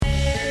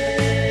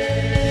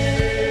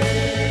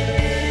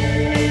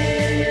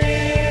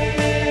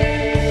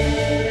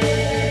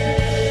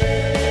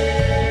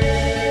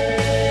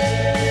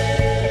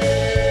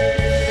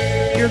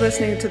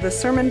listening to the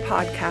Sermon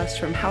Podcast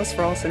from House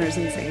for All Sinners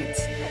and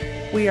Saints.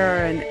 We are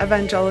an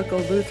evangelical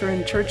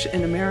Lutheran Church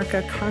in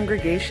America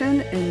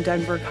congregation in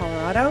Denver,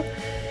 Colorado,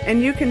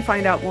 and you can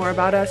find out more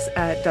about us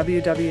at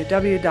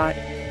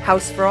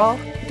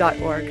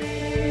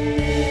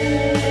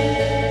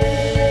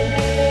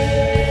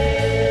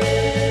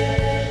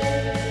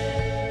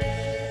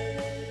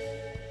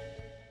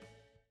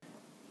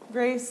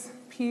Grace,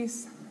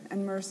 peace,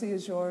 and mercy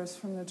is yours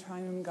from the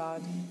triune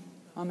God.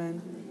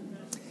 Amen.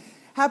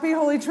 Happy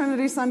Holy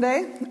Trinity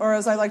Sunday, or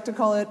as I like to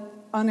call it,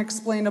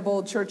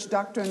 Unexplainable Church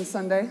Doctrine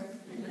Sunday.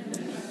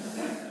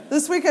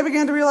 This week I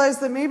began to realize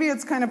that maybe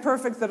it's kind of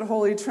perfect that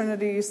Holy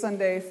Trinity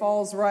Sunday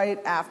falls right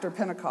after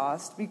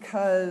Pentecost,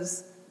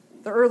 because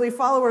the early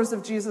followers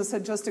of Jesus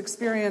had just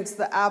experienced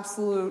the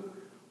absolute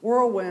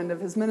whirlwind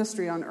of his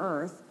ministry on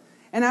earth.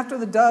 And after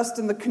the dust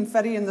and the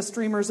confetti and the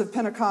streamers of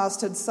Pentecost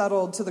had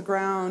settled to the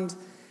ground,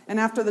 and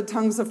after the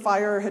tongues of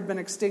fire had been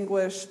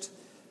extinguished,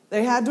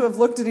 they had to have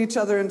looked at each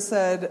other and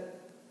said,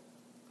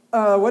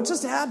 what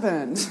just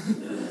happened?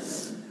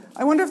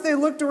 I wonder if they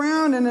looked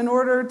around, and in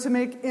order to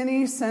make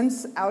any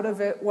sense out of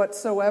it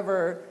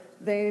whatsoever,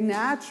 they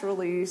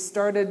naturally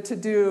started to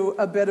do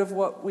a bit of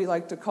what we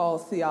like to call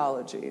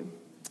theology.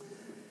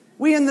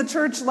 We in the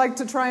church like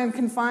to try and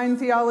confine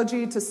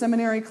theology to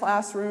seminary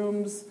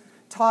classrooms,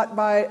 taught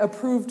by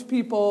approved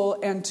people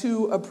and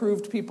to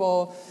approved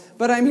people.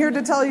 But I'm here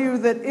to tell you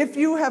that if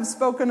you have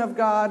spoken of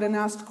God and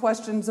asked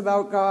questions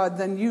about God,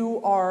 then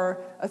you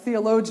are a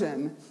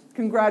theologian.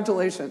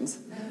 Congratulations.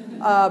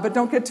 But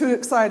don't get too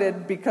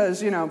excited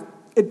because,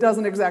 it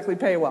doesn't exactly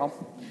pay well.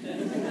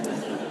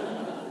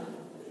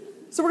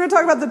 So we're going to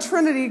talk about the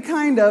Trinity,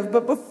 kind of,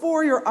 but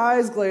before your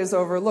eyes glaze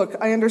over, look,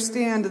 I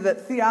understand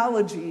that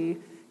theology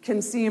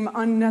can seem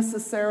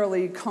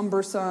unnecessarily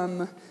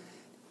cumbersome,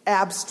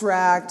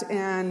 abstract,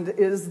 and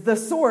is the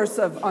source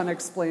of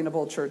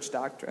unexplainable church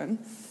doctrine.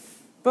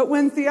 But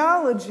when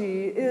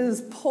theology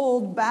is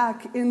pulled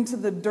back into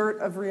the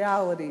dirt of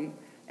reality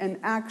and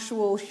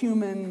actual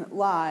human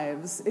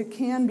lives, it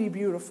can be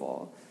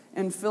beautiful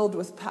and filled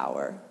with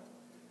power.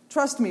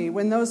 Trust me,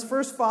 when those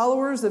first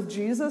followers of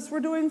Jesus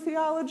were doing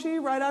theology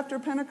right after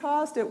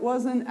Pentecost, it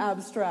wasn't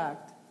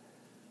abstract.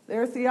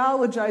 Their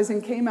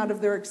theologizing came out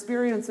of their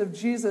experience of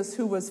Jesus,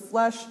 who was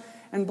flesh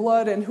and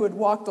blood and who had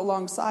walked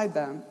alongside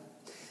them.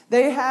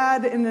 They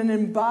had, in an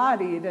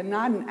embodied and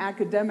not an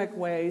academic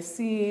way,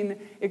 seen,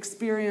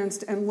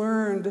 experienced, and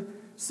learned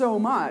so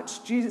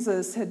much.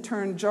 Jesus had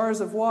turned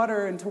jars of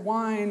water into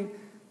wine.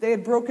 They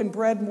had broken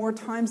bread more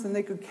times than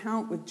they could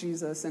count with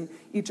Jesus and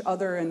each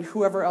other and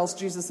whoever else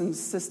Jesus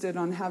insisted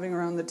on having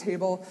around the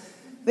table.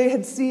 They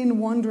had seen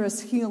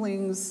wondrous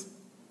healings.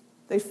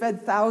 They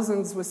fed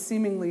thousands with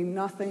seemingly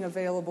nothing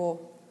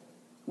available.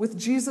 With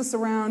Jesus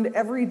around,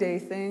 everyday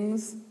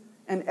things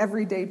and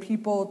everyday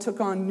people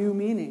took on new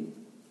meaning.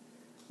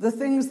 The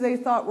things they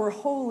thought were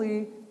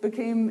holy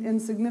became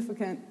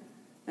insignificant,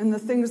 and the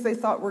things they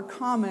thought were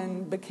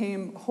common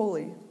became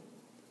holy.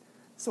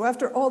 So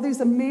after all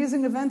these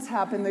amazing events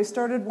happened, they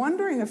started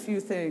wondering a few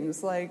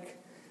things, like,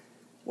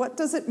 what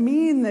does it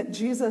mean that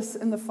Jesus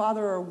and the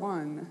Father are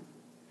one?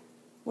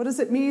 What does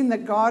it mean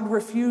that God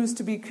refused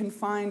to be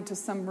confined to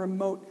some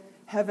remote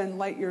heaven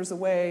light years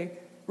away,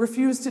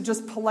 refused to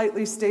just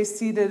politely stay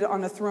seated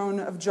on a throne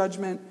of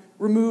judgment,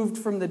 removed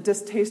from the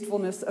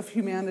distastefulness of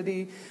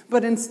humanity,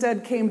 but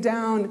instead came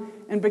down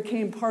and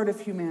became part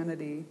of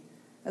humanity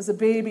as a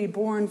baby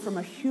born from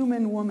a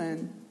human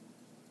woman?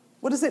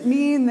 What does it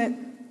mean that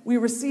we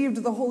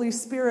received the Holy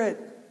Spirit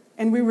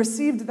and we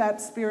received that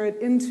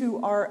Spirit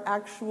into our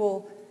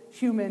actual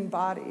human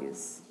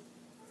bodies?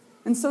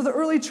 And so the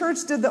early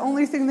church did the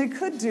only thing they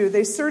could do.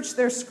 They searched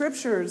their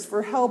scriptures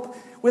for help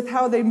with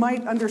how they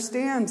might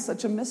understand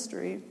such a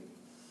mystery.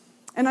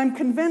 And I'm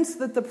convinced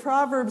that the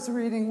Proverbs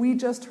reading we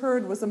just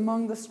heard was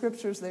among the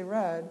scriptures they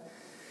read.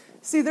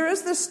 See, there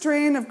is this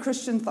strain of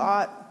Christian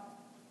thought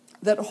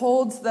that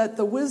holds that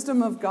the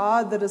wisdom of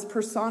God that is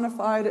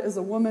personified as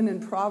a woman in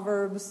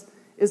Proverbs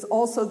is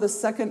also the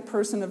second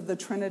person of the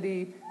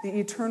Trinity, the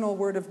eternal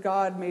Word of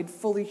God made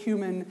fully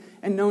human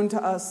and known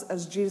to us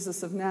as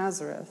Jesus of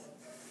Nazareth.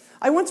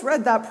 I once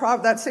read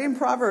that same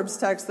Proverbs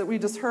text that we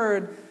just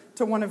heard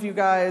to one of you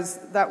guys,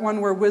 that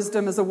one where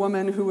wisdom is a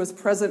woman who was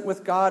present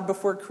with God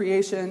before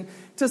creation,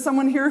 to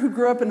someone here who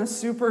grew up in a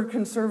super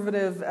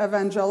conservative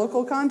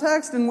evangelical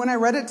context. And when I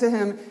read it to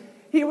him,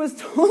 he was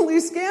totally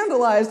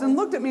scandalized and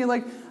looked at me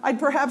like I'd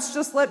perhaps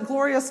just let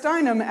Gloria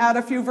Steinem add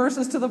a few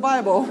verses to the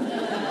Bible.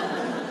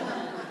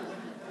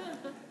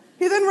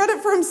 He then read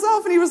it for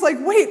himself and he was like,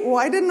 wait,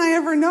 why didn't I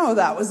ever know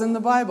that was in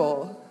the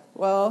Bible?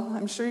 Well,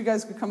 I'm sure you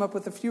guys could come up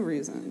with a few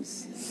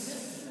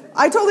reasons.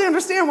 I totally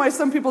understand why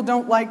some people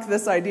don't like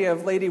this idea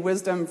of Lady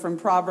Wisdom from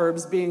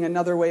Proverbs being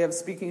another way of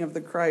speaking of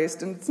the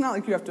Christ. And it's not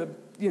like you have to,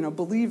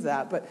 believe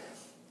that. But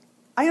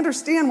I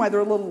understand why they're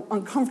a little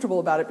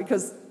uncomfortable about it,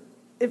 because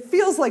it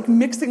feels like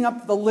mixing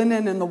up the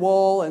linen and the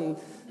wool and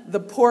the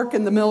pork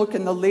and the milk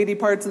and the lady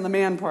parts and the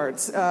man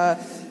parts.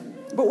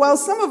 But while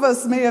some of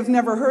us may have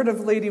never heard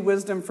of Lady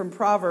Wisdom from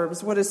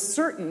Proverbs, what is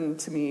certain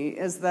to me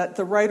is that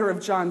the writer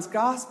of John's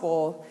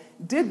Gospel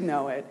did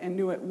know it and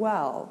knew it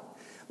well.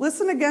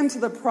 Listen again to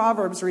the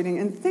Proverbs reading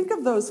and think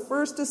of those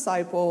first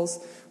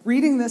disciples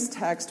reading this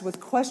text with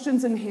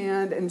questions in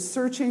hand and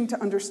searching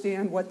to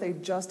understand what they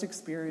just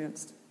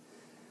experienced.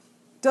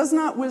 Does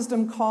not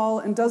wisdom call,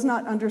 and does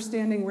not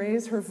understanding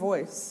raise her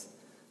voice?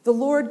 The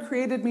Lord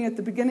created me at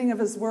the beginning of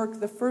his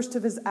work, the first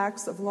of his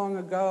acts of long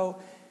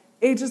ago.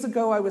 Ages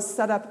ago I was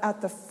set up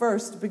at the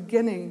first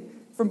beginning,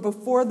 from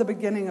before the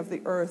beginning of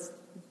the earth.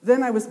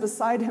 Then I was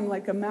beside him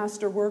like a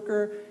master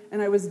worker,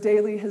 and I was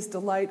daily his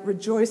delight,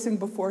 rejoicing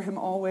before him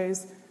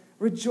always,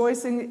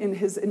 rejoicing in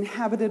his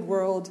inhabited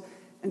world,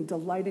 and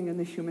delighting in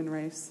the human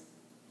race.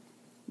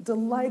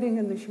 Delighting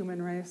in the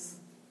human race.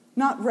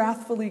 Not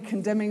wrathfully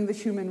condemning the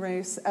human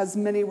race, as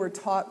many were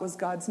taught was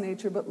God's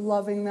nature, but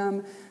loving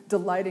them,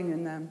 delighting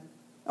in them.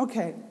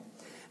 Okay,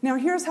 now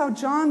here's how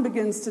John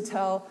begins to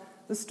tell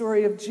the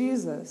story of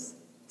Jesus.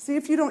 See,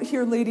 if you don't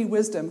hear Lady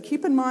Wisdom,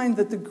 keep in mind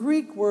that the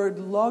Greek word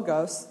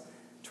logos,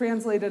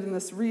 translated in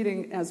this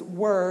reading as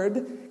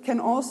word, can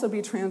also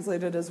be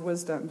translated as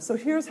wisdom. So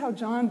here's how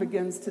John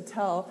begins to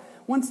tell,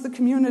 once the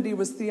community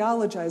was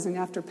theologizing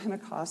after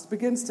Pentecost,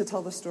 begins to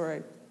tell the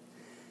story.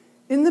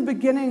 In the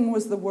beginning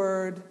was the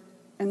Word,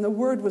 and the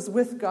Word was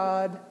with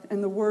God,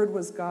 and the Word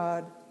was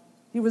God.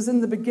 He was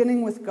in the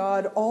beginning with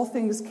God. All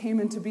things came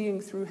into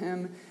being through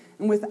him,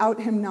 and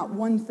without him not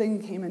one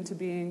thing came into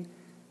being.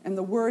 And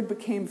the Word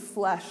became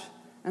flesh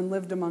and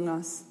lived among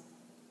us.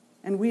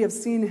 And we have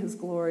seen his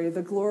glory,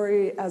 the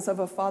glory as of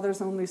a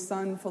Father's only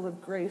Son, full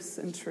of grace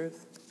and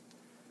truth.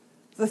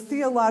 The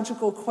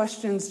theological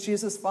questions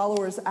Jesus'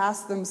 followers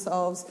asked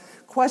themselves,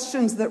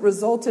 questions that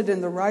resulted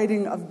in the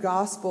writing of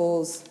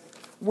Gospels,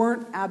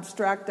 weren't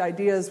abstract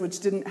ideas which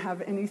didn't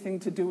have anything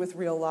to do with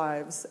real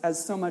lives,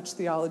 as so much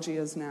theology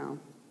is now.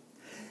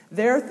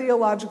 Their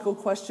theological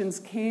questions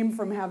came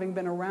from having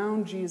been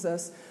around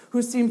Jesus,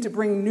 who seemed to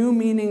bring new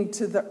meaning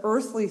to the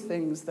earthly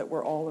things that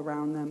were all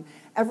around them,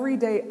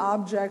 everyday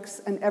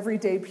objects and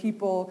everyday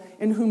people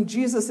in whom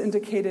Jesus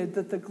indicated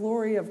that the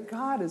glory of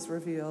God is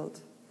revealed.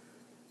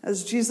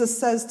 As Jesus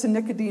says to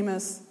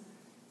Nicodemus,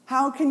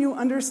 how can you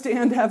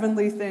understand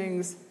heavenly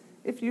things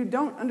if you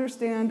don't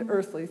understand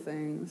earthly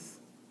things?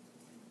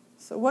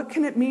 So what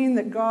can it mean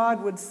that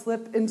God would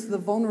slip into the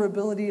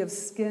vulnerability of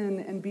skin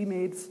and be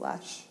made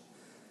flesh?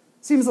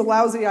 Seems a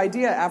lousy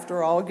idea,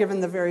 after all, given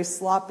the very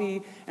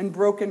sloppy and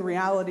broken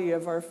reality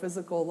of our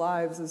physical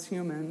lives as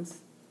humans.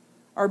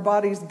 Our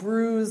bodies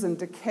bruise and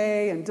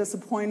decay and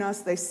disappoint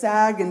us. They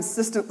sag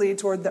insistently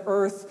toward the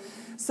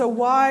earth. So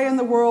why in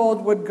the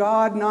world would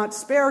God not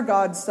spare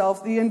God's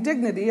self the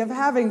indignity of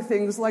having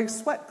things like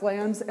sweat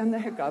glands and the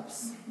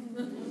hiccups?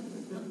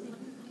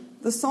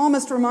 The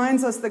psalmist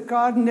reminds us that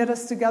God knit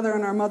us together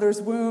in our mother's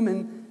womb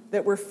and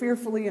that we're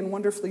fearfully and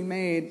wonderfully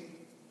made.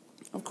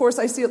 Of course,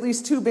 I see at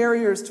least two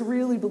barriers to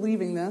really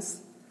believing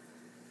this.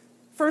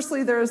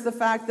 Firstly, there is the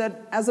fact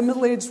that as a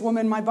middle-aged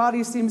woman, my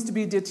body seems to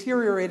be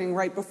deteriorating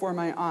right before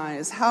my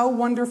eyes. How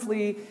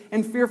wonderfully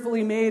and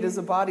fearfully made is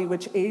a body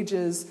which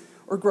ages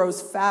or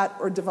grows fat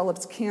or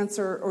develops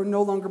cancer or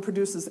no longer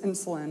produces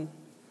insulin?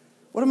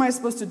 What am I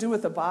supposed to do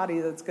with a body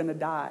that's going to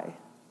die?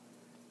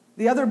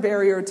 The other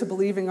barrier to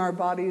believing our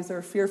bodies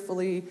are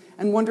fearfully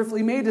and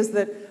wonderfully made is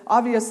that,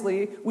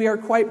 obviously, we are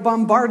quite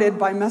bombarded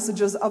by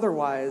messages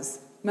otherwise.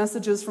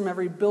 Messages from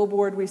every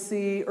billboard we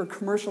see or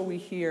commercial we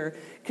hear,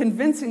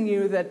 convincing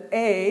you that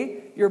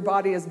A, your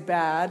body is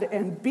bad,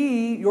 and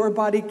B, your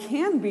body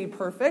can be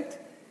perfect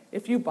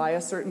if you buy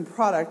a certain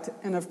product.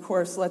 And of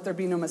course, let there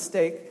be no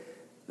mistake,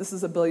 this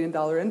is a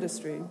billion-dollar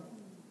industry.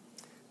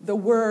 The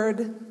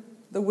Word,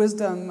 the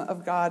wisdom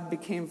of God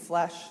became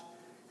flesh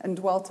and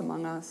dwelt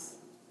among us.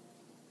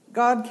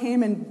 God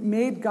came and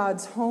made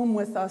God's home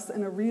with us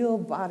in a real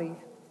body.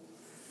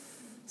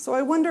 So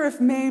I wonder if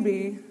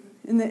maybe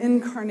in the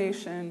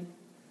incarnation,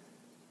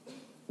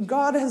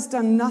 God has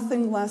done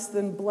nothing less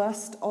than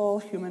blessed all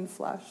human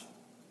flesh.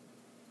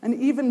 And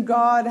even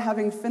God,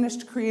 having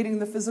finished creating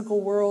the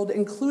physical world,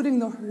 including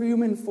the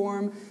human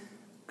form,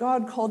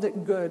 God called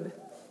it good.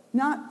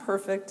 Not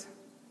perfect,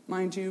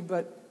 mind you,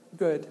 but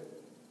good.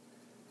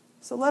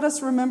 So let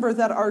us remember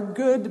that our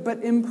good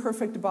but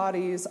imperfect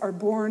bodies are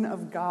born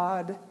of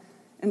God,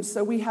 and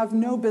so we have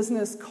no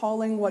business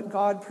calling what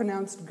God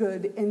pronounced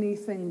good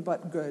anything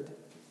but good.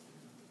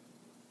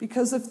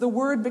 Because if the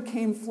Word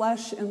became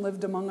flesh and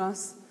lived among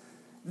us,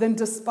 then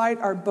despite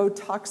our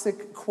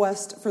Botoxic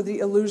quest for the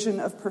illusion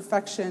of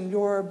perfection,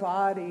 your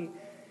body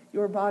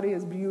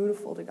is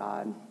beautiful to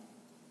God.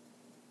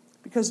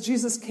 Because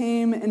Jesus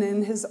came and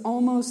in his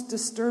almost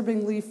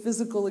disturbingly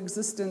physical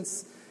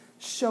existence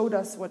showed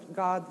us what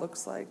God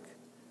looks like.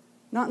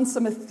 Not in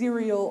some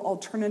ethereal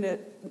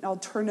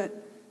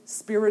alternate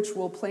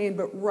spiritual plane,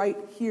 but right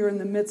here in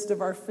the midst of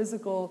our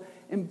physical,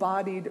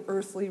 embodied,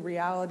 earthly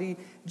reality.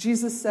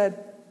 Jesus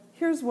said,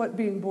 here's what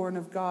being born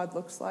of God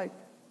looks like.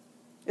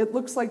 It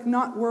looks like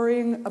not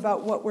worrying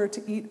about what we're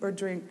to eat or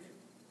drink.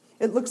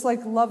 It looks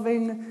like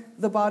loving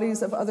the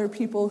bodies of other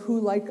people who,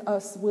 like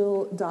us,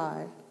 will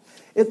die.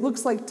 It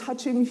looks like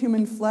touching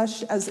human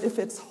flesh as if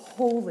it's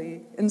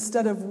holy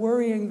instead of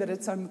worrying that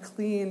it's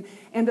unclean.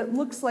 And it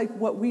looks like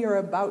what we are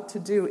about to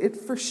do. It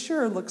for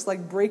sure looks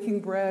like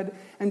breaking bread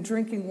and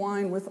drinking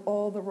wine with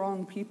all the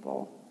wrong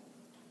people.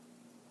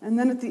 And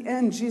then at the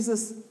end,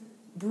 Jesus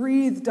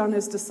breathed on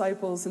his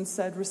disciples and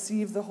said,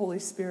 "Receive the Holy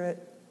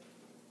Spirit."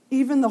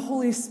 Even the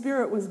Holy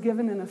Spirit was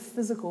given in a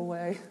physical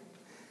way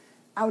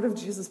out of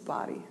Jesus'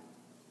 body.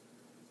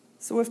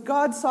 So if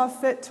God saw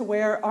fit to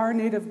wear our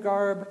native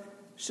garb,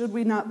 should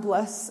we not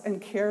bless and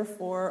care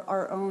for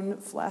our own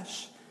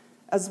flesh,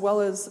 as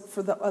well as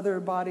for the other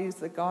bodies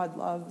that God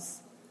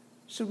loves?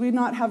 Should we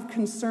not have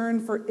concern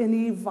for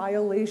any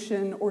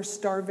violation or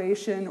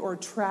starvation or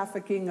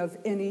trafficking of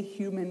any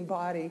human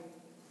body?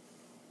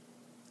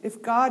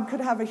 If God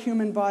could have a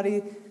human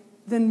body,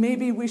 then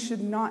maybe we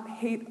should not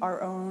hate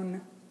our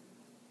own.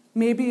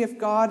 Maybe if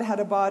God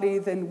had a body,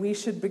 then we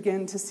should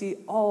begin to see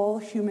all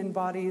human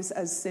bodies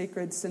as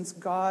sacred, since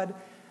God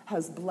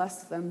has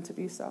blessed them to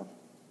be so.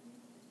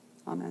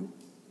 Amen.